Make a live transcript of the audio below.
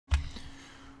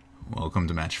Welcome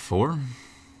to match 4.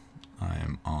 I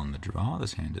am on the draw.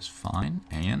 This hand is fine.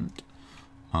 And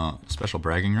special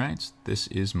bragging rights. This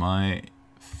is my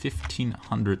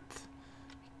 1500th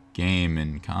game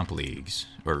in comp leagues,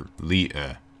 or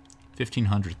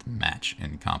 1500th match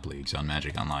in comp leagues on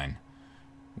Magic Online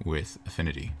with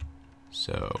Affinity.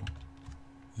 So,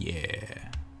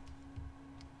 yeah.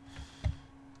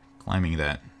 Climbing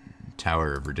that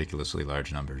tower of ridiculously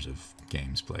large numbers of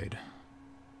games played.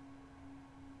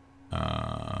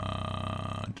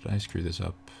 Did I screw this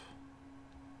up?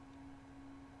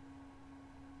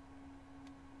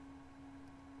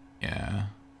 Yeah.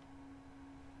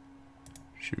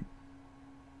 Shoot.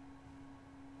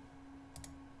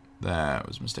 That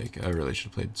was a mistake. I really should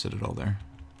have played Citadel there.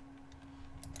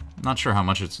 Not sure how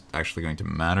much it's actually going to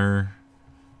matter.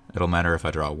 It'll matter if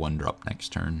I draw a 1-drop next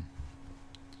turn.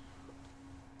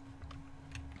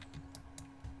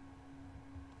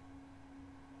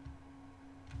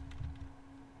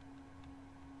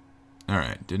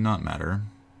 Alright, did not matter.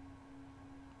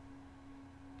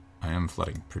 I am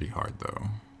flooding pretty hard, though.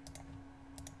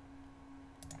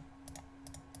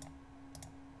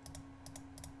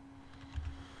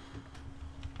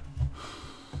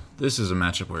 This is a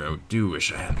matchup where I do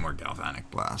wish I had more Galvanic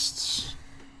Blasts.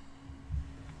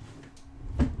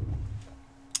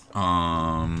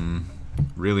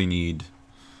 Really need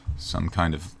some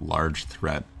kind of large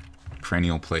threat,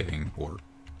 cranial plating, or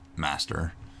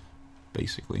master,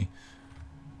 basically.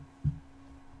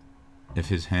 If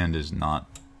his hand is not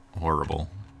horrible,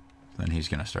 then he's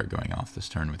going to start going off this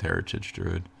turn with Heritage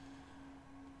Druid.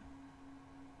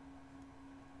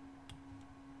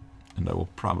 And I will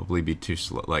probably be too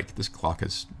slow. Like, this clock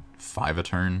is 5 a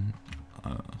turn.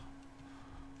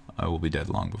 I will be dead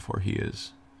long before he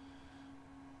is.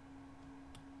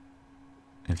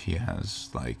 If he has,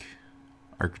 like,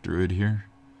 Arc Druid here.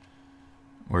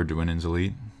 Or Dwinin's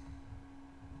Elite.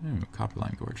 Ooh,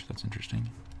 Copperline Gorge, that's interesting.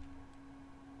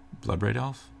 Bloodbraid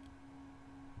Elf?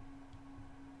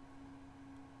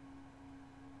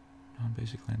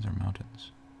 Non-basic lands are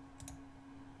mountains.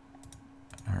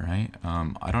 Alright,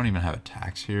 I don't even have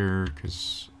attacks here,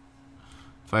 because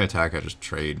if I attack, I just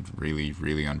trade really,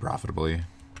 really unprofitably.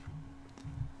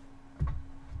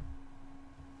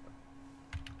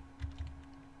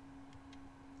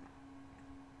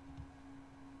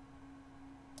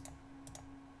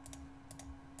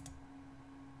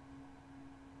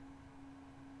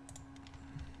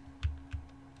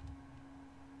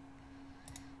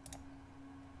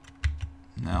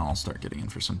 Now I'll start getting in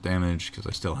for some damage because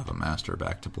I still have a master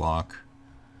back to block.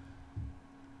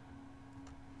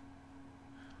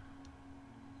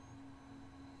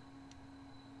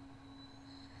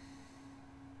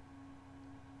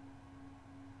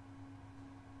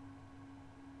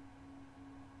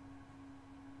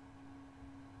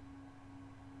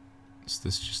 Is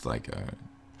this just like a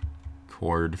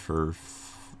chord for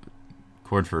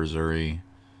Azuri?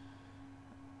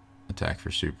 Attack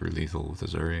for super lethal with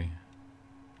Azuri?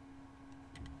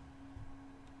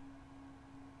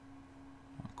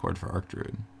 Chord for Arc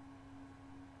Druid.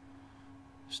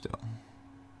 Still.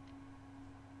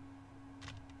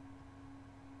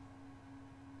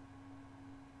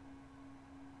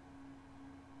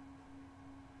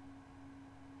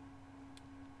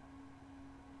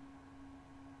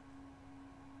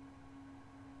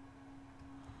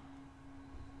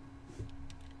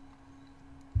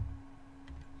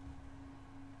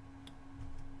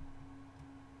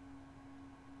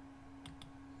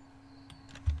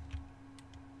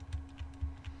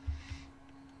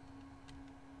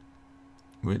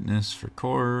 Witness for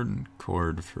Chord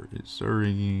for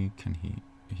Azuri. Can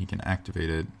he can activate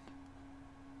it.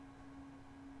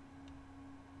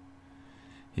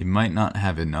 He might not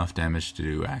have enough damage to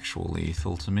do actual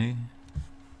lethal to me.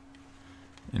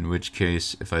 In which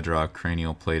case, if I draw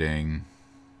Cranial Plating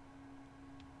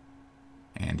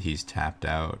and he's tapped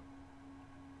out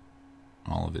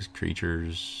all of his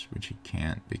creatures, which he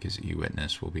can't because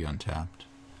E-Witness will be untapped,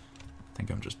 I think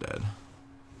I'm just dead.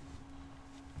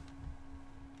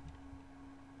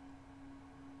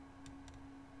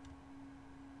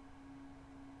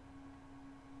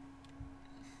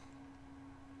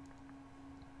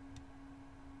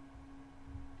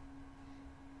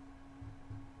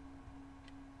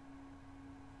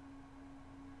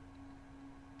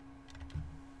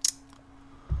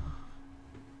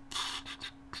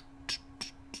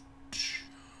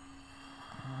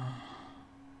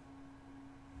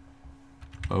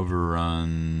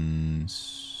 Overruns.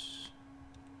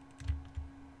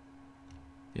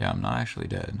 Yeah, I'm not actually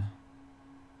dead.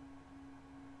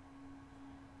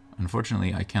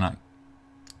 Unfortunately, I cannot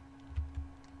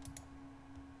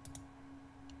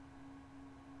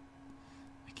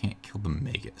Kill the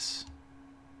Magus.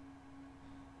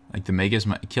 Like, the Magus,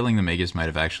 killing the Magus might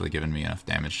have actually given me enough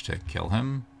damage to kill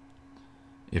him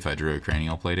if I drew a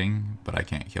cranial plating, but I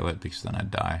can't kill it because then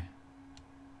I'd die.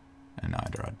 And now I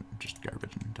draw just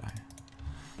garbage and die.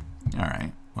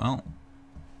 Alright, well.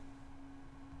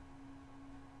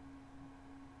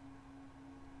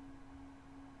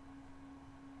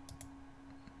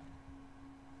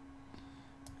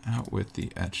 Out with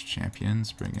the Etched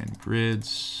Champions, bring in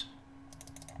Grids,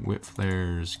 Whip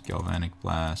Flares, Galvanic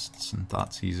Blasts, and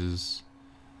Thought Seizes.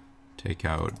 Take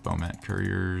out Bowmat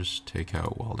Couriers, take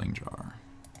out Welding Jar.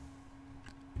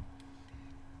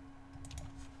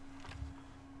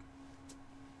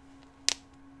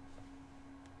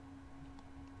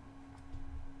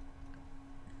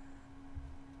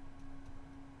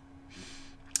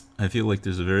 I feel like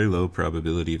there's a very low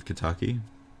probability of Kataki,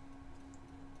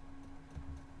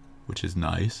 which is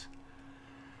nice.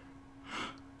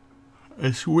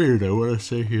 It's weird, I want to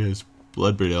say he has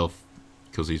Bloodbraid Elf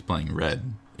because he's playing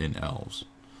red in Elves.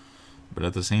 But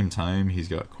at the same time, he's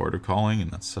got Quarter Calling, and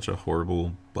that's such a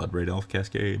horrible Bloodbraid Elf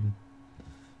cascade.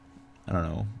 I don't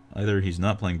know. Either he's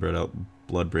not playing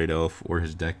Bloodbraid Elf, or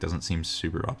his deck doesn't seem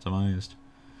super optimized.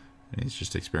 And he's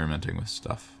just experimenting with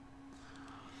stuff.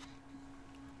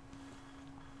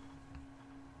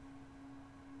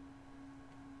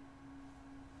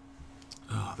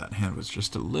 Oh, that hand was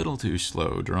just a little too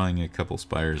slow. Drawing a couple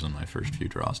spires on my first few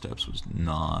draw steps was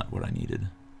not what I needed.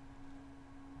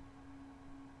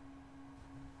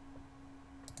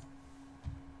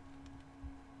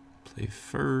 Play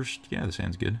first. Yeah, this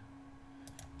hand's good.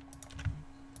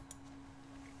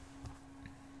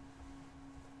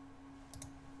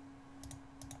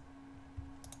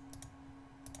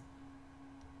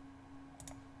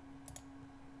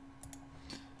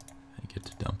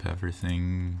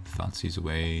 Everything. Thoughtseize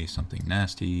away something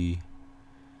nasty.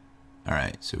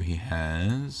 Alright, so he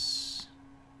has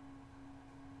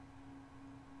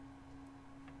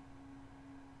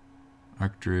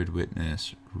Archdruid,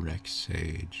 Witness, Rex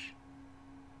Sage.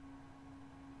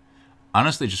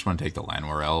 Honestly, just want to take the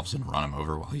Llanowar Elves and run him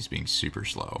over while he's being super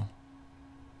slow.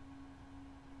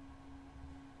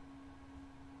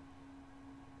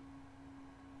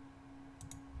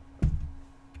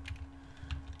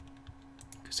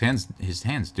 His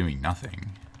hand's doing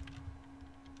nothing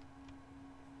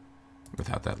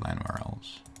without that Llanowar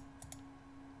Elves.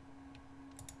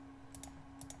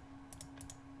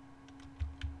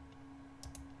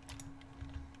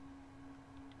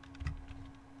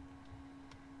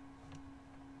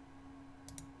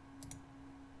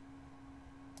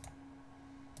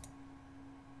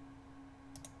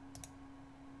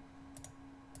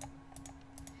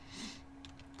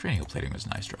 Cranial Plating was a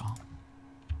nice draw.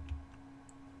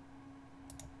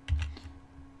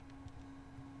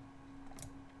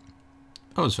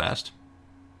 That was fast.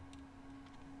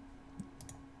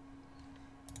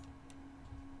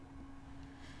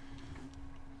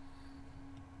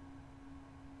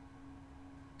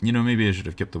 You know, maybe I should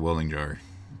have kept the Welding Jar,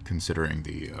 considering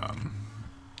the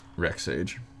Rex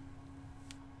Sage.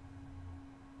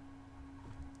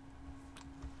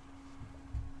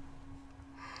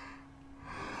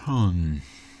 Come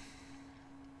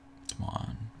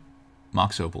on.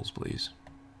 Mox Opals, please.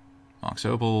 Mox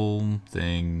Opal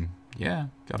thing. Yeah,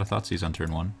 got a Thoughtseize on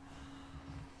turn 1.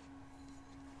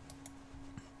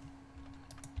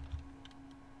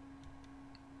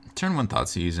 Turn 1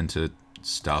 Thoughtseize into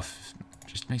stuff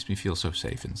just makes me feel so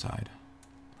safe inside.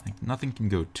 Like, nothing can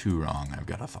go too wrong. I've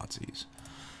got a Thoughtseize.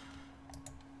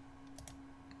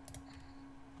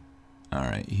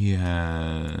 Alright, he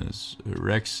has a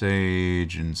Rex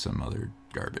Sage and some other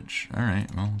garbage.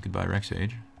 Alright, well, goodbye Rex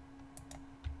Sage.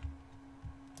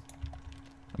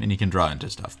 I mean, he can draw into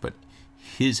stuff, but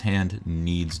his hand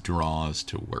needs draws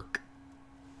to work.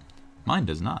 Mine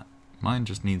does not. Mine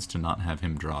just needs to not have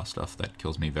him draw stuff that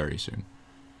kills me very soon.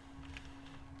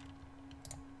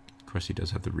 Of course, he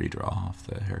does have the redraw off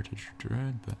the Heritage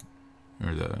Druid, but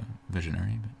or the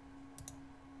Visionary, but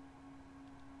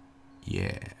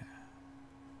yeah.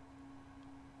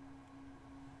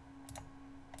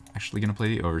 Actually gonna play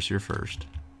the Overseer first,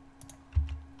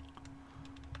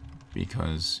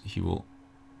 because he will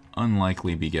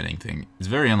unlikely be getting things. It's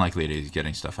very unlikely that he's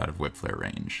getting stuff out of Whip Flare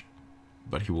range,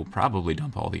 but he will probably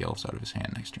dump all the elves out of his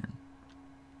hand next turn.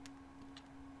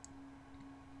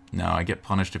 Now, I get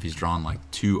punished if he's drawn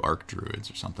like 2 Archdruids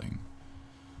or something,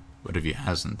 but if he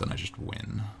hasn't, then I just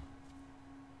win.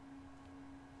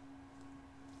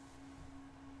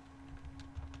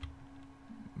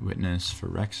 Witness for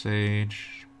Rex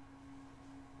Sage.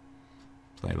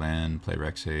 Play land, play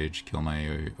Rex Sage, kill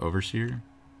my Overseer.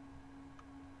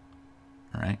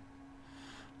 Alright.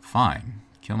 Fine.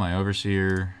 Kill my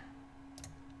Overseer.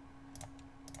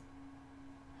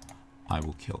 I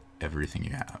will kill everything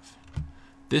you have.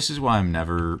 This is why I'm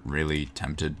never really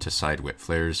tempted to side Whip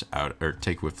Flares out, or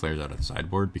take Whip Flares out of the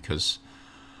sideboard, because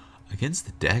against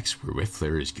the decks where Whip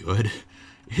Flare is good,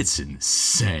 it's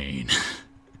insane.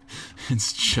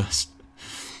 It's just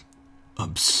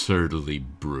absurdly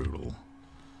brutal.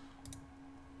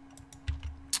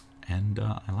 And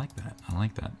I like that. I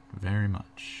like that very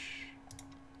much.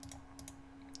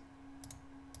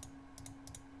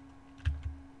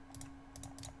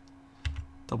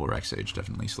 Double Rack Sage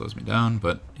definitely slows me down,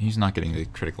 but he's not getting the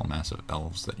critical mass of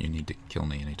elves that you need to kill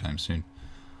me anytime soon.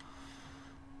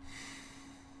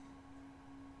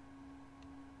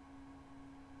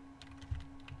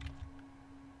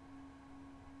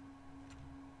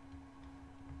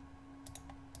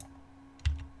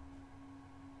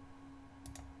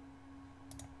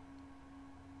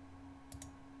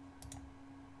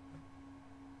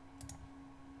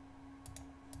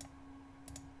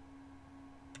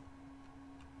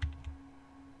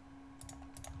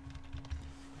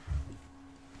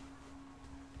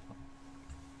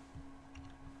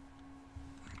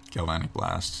 Galvanic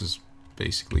Blast is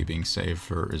basically being saved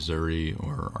for Azuri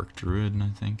or Archdruid, I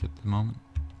think, at the moment.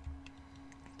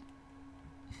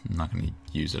 I'm not going to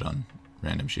use it on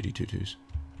random shitty tutus.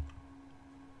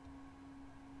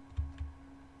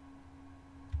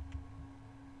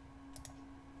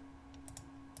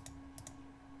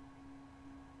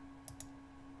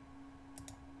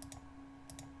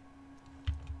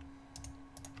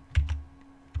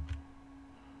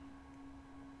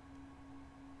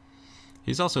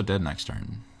 He's also dead next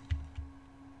turn.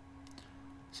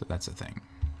 So that's a thing.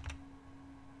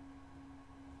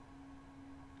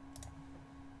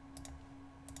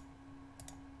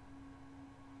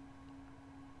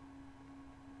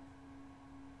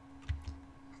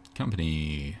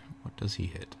 Company, what does he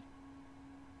hit?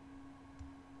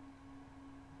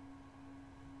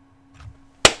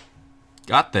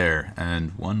 Got there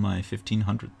and won my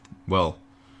 1500th. Well,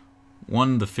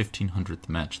 won the 1500th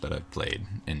match that I've played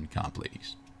in Comp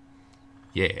Leagues.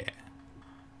 Yeah.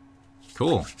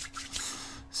 Cool.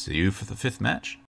 See you for the 5th match.